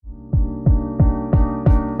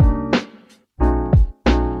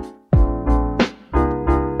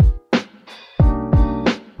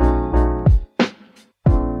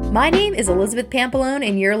My name is Elizabeth Pampalone,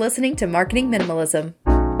 and you're listening to Marketing Minimalism.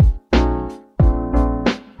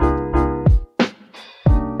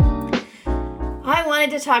 I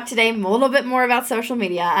wanted to talk today a little bit more about social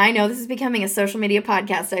media. I know this is becoming a social media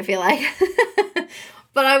podcast, I feel like.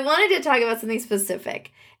 But I wanted to talk about something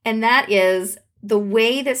specific, and that is the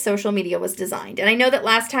way that social media was designed. And I know that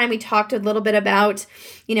last time we talked a little bit about,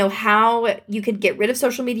 how you could get rid of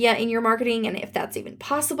social media in your marketing and if that's even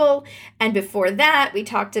possible. And before that, we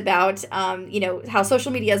talked about, how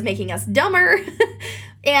social media is making us dumber.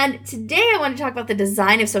 And today I want to talk about the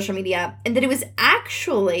design of social media and that it was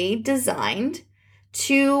actually designed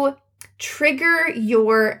to trigger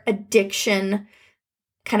your addiction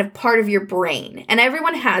kind of part of your brain. And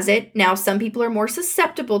everyone has it. Now, some people are more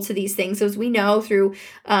susceptible to these things, as we know through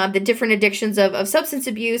the different addictions of substance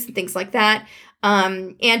abuse and things like that.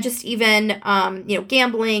 And just even,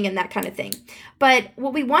 gambling and that kind of thing. But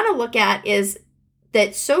what we want to look at is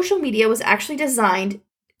that social media was actually designed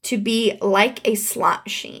to be like a slot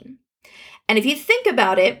machine. And if you think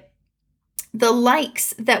about it, the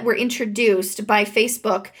likes that were introduced by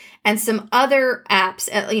Facebook and some other apps,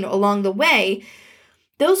 along the way,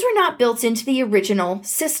 those were not built into the original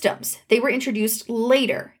systems. They were introduced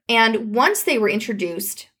later. And once they were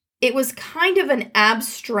introduced, it was kind of an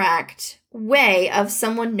abstract way of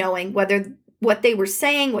someone knowing whether what they were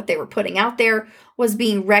saying, what they were putting out there was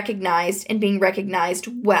being recognized and being recognized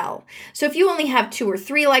well. So if you only have 2 or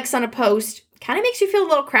 3 likes on a post, kind of makes you feel a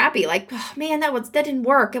little crappy. Like, oh man, that didn't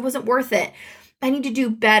work. It wasn't worth it. I need to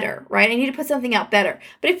do better, right? I need to put something out better.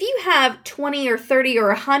 But if you have 20 or 30 or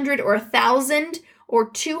 100 or 1,000 or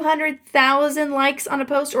 200,000 likes on a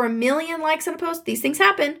post or 1 million likes on a post, these things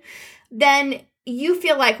happen, then you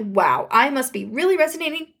feel like, wow, I must be really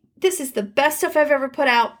resonating. This is the best stuff I've ever put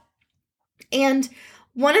out. And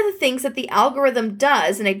one of the things that the algorithm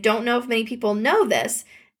does, and I don't know if many people know this,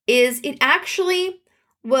 is it actually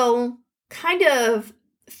will kind of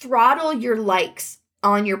throttle your likes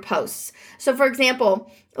on your posts. So for example,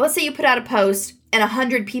 let's say you put out a post and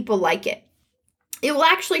 100 people like it. It will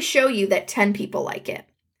actually show you that 10 people like it.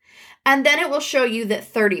 And then it will show you that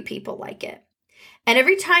 30 people like it. And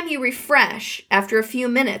every time you refresh, after a few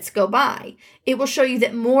minutes go by, it will show you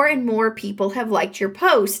that more and more people have liked your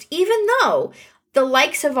post, even though the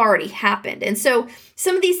likes have already happened. And so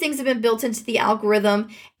some of these things have been built into the algorithm,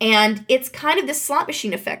 and it's kind of the slot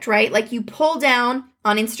machine effect, right? Like you pull down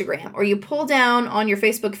on Instagram or you pull down on your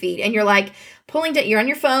Facebook feed and you're like pulling down, you're on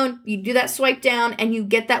your phone, you do that swipe down and you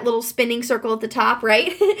get that little spinning circle at the top,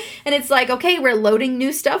 right? And it's like, okay, we're loading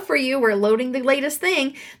new stuff for you. We're loading the latest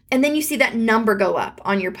thing. And then you see that number go up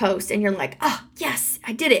on your post and you're like, oh, yes,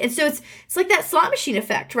 I did it. And so it's like that slot machine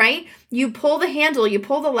effect, right? You pull the handle, you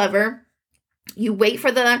pull the lever, you wait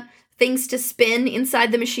for the things to spin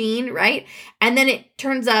inside the machine, right? And then it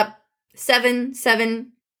turns up 7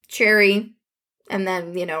 cherry, and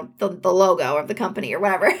then, the logo of the company or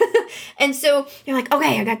whatever. And so you're like,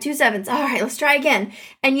 okay, I got 2 sevens. All right, let's try again.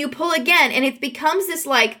 And you pull again, and it becomes this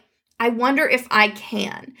like, I wonder if I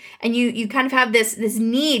can. And you kind of have this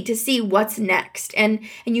need to see what's next. And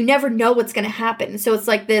you never know what's going to happen. So it's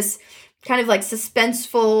like this kind of like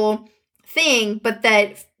suspenseful thing, but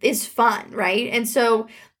that is fun, right? And so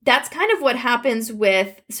that's kind of what happens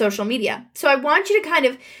with social media. So I want you to kind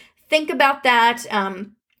of think about that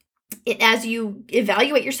as you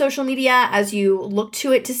evaluate your social media, as you look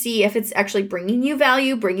to it to see if it's actually bringing you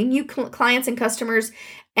value, bringing you clients and customers,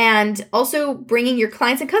 and also bringing your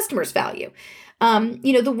clients and customers value.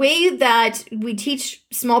 The way that we teach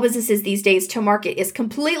small businesses these days to market is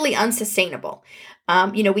completely unsustainable.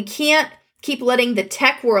 We can't keep letting the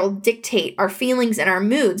tech world dictate our feelings and our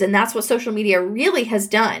moods. And that's what social media really has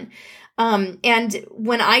done. And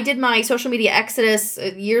when I did my social media exodus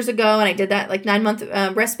years ago, and I did that like 9-month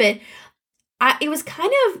respite, it was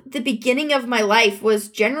kind of the beginning of my life was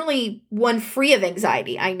generally one free of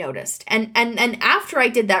anxiety, I noticed. And after I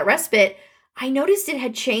did that respite, I noticed it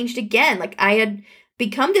had changed again. Like I had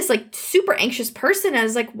become this like super anxious person. I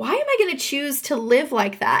was like, why am I going to choose to live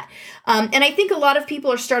like that? And I think a lot of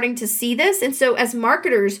people are starting to see this. And so as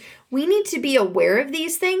marketers, we need to be aware of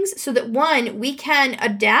these things so that one, we can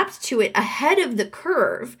adapt to it ahead of the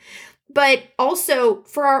curve, but also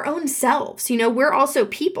for our own selves. We're also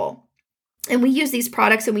people. And we use these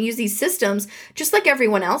products and we use these systems just like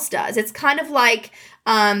everyone else does. It's kind of like,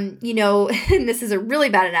 and this is a really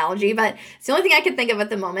bad analogy, but it's the only thing I can think of at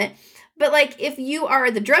the moment. But like if you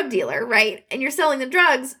are the drug dealer, right, and you're selling the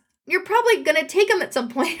drugs, you're probably going to take them at some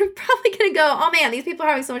point. You're probably going to go, oh man, these people are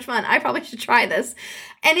having so much fun. I probably should try this.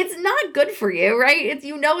 And it's not good for you, right?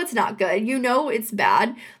 It's not good. It's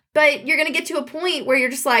bad. But you're going to get to a point where you're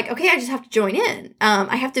just like, okay, I just have to join in.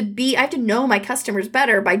 I have to know my customers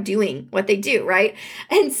better by doing what they do, right?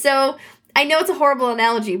 And so I know it's a horrible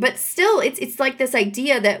analogy, but still it's like this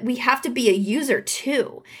idea that we have to be a user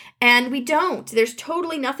too. And we don't. There's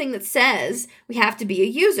totally nothing that says we have to be a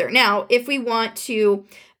user. Now, if we want to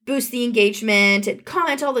boost the engagement and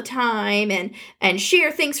comment all the time and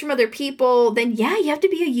share things from other people, then yeah, you have to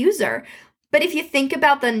be a user. But if you think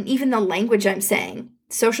about even the language I'm saying,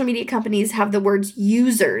 social media companies have the words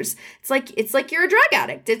users. It's like you're a drug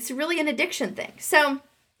addict. It's really an addiction thing. So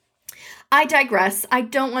I digress. I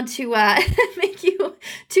don't want to make you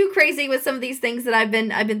too crazy with some of these things that I've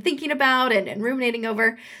been thinking about and ruminating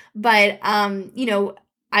over. But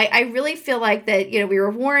I really feel like that, we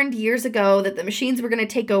were warned years ago that the machines were going to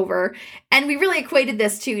take over, and we really equated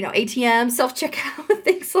this to, ATM, self-checkout,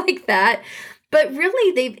 things like that. But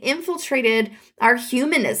really, they've infiltrated our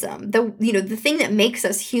humanism, the thing that makes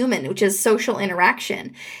us human, which is social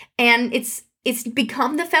interaction. And it's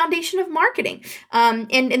become the foundation of marketing. And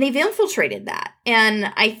they've infiltrated that.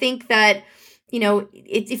 And I think that,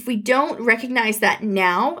 if we don't recognize that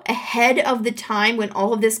now, ahead of the time when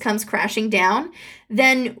all of this comes crashing down,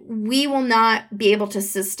 then we will not be able to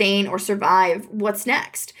sustain or survive what's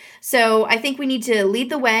next. So I think we need to lead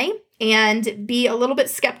the way and be a little bit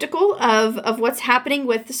skeptical of what's happening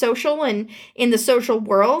with the social and in the social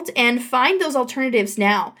world, and find those alternatives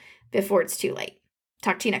now before it's too late.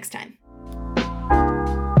 Talk to you next time.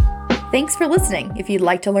 Thanks for listening. If you'd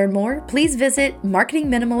like to learn more, please visit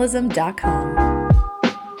marketingminimalism.com.